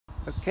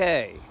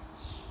Okay,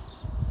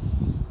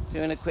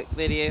 doing a quick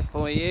video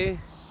for you.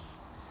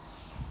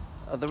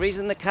 The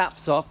reason the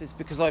cap's off is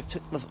because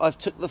I've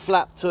took the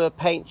flap to a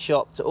paint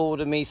shop to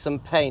order me some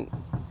paint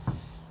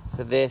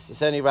for this.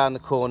 It's only around the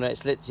corner.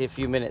 It's literally a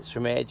few minutes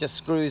from here. It just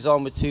screws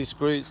on with 2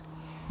 screws.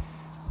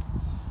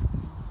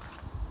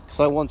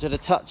 So I wanted to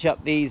touch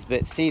up these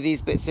bits. See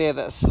these bits here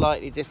that are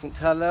slightly different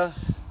colour?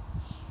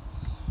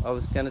 I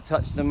was going to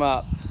touch them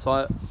up.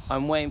 So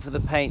I'm waiting for the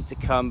paint to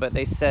come, but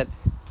they said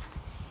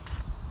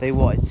they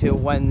wanted till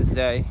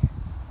Wednesday.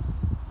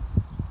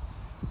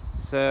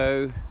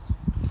 So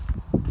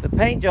the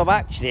paint job,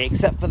 actually,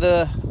 except for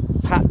the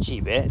patchy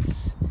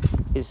bits,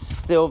 is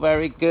still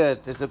very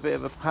good. There's a bit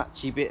of a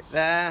patchy bit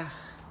there.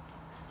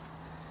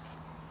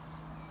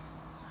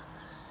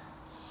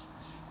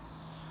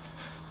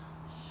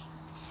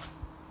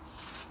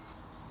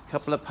 A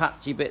couple of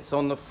patchy bits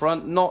on the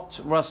front,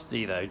 not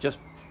rusty though, just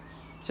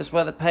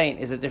where the paint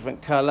is a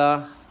different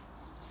colour.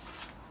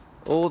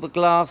 All the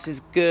glass is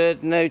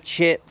good, no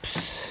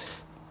chips.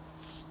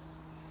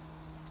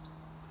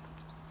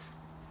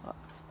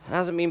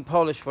 Hasn't been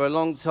polished for a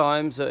long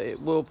time, so it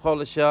will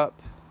polish up.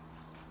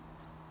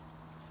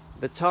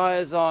 The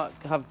tyres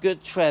have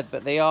good tread,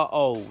 but they are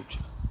old.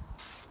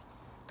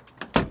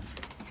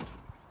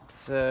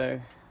 So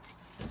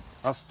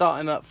I'll start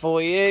them up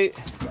for you.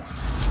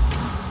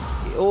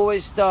 It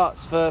always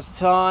starts first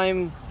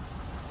time.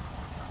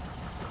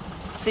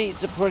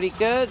 Seats are pretty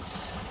good.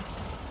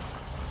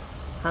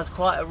 Has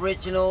quite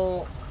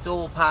original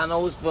door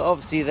panels, but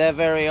obviously they're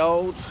very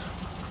old.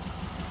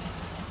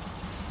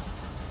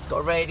 Got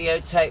a radio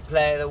tape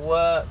player that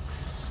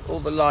works. All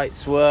the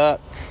lights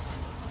work.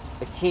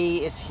 The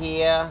key is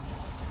here.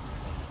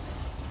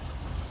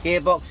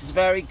 Gearbox is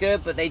very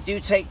good, but they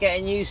do take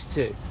getting used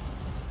to.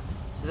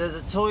 So there's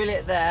a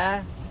toilet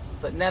there,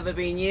 but never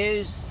been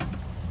used.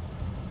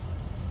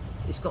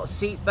 It's got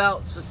seat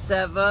belts for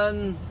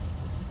 7.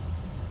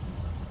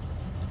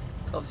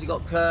 Obviously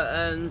got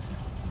curtains.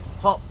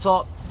 Hot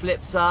top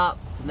flips up,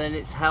 and then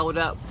it's held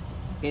up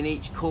in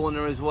each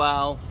corner as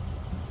well.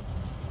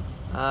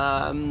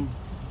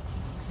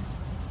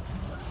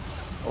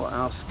 What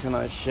else can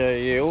I show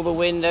you? All the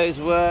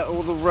windows work,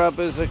 all the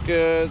rubbers are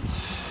good.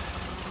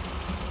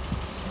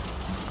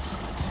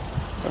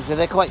 So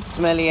they're quite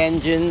smelly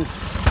engines.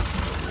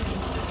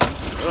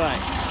 Right.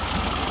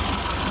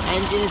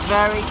 Engine's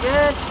very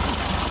good.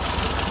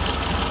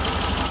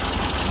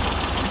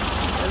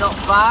 They're not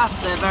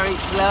fast, they're very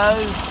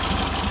slow.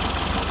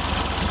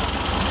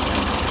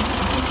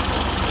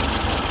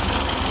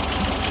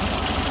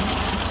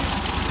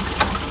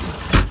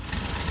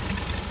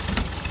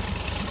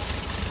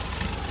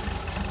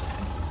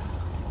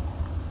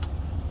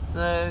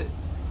 So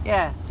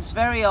yeah, it's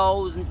very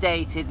old and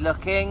dated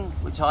looking,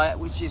 which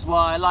is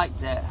why I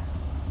liked it.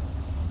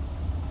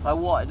 I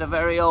wanted a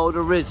very old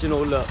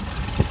original look.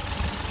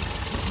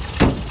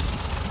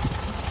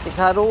 It's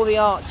had all the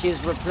arches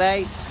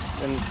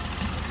replaced and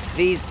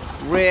these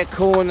rear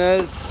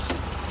corners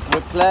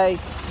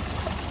replaced.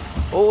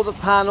 All the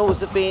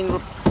panels were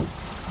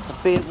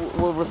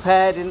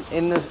repaired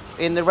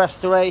in the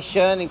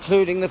restoration,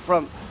 including the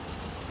front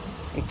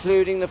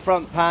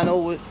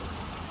panel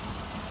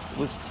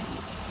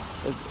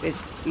it's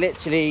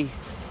literally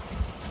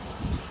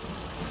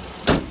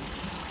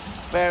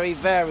very,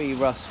 very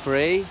rust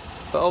free,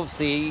 but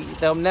obviously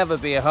they'll never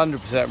be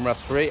 100% rust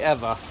free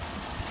ever.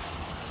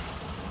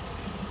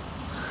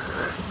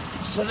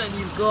 So then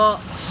you've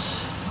got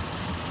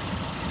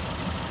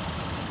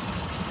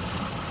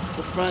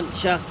the front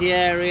chassis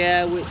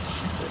area, which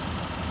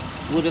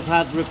would have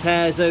had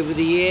repairs over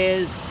the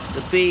years.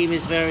 The beam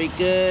is very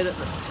good.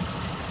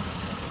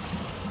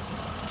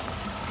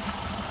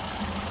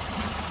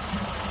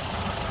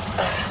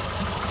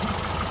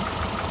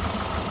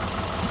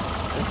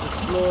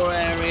 Floor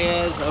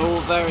areas are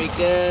all very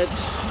good.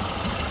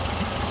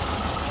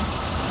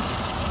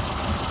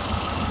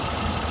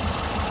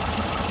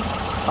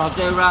 I'll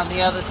go around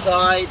the other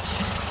side.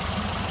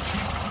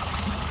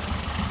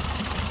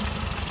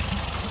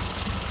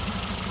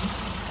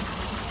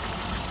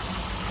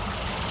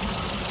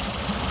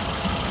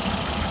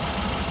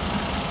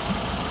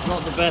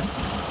 Not the best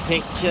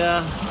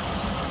picture.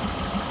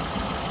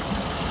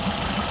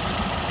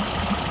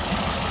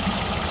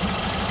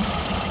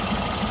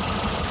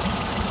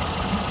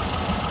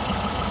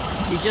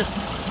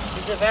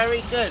 He's a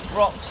very good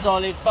rock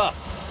solid bus,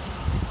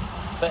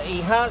 but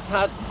he has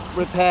had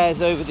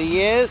repairs over the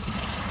years.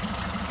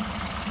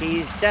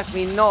 He's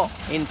definitely not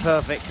in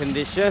perfect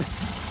condition.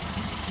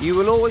 You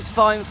will always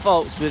find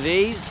faults with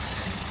these,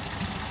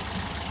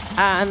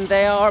 and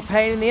they are a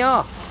pain in the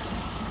arse.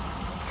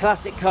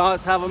 Classic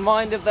cars have a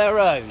mind of their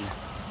own.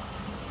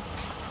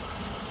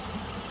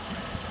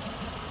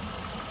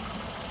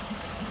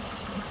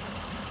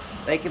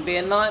 They can be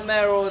a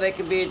nightmare or they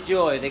can be a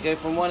joy. They go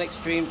from one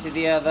extreme to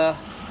the other,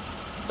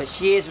 but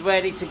she is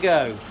ready to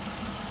go.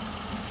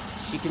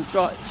 She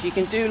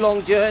can do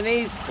long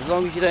journeys as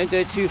long as you don't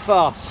go too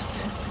fast.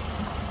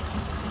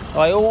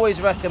 I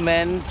always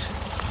recommend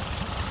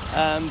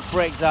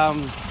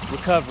breakdown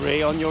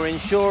recovery on your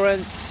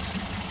insurance,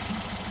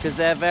 because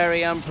they're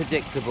very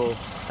unpredictable.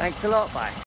 Thanks a lot, bye.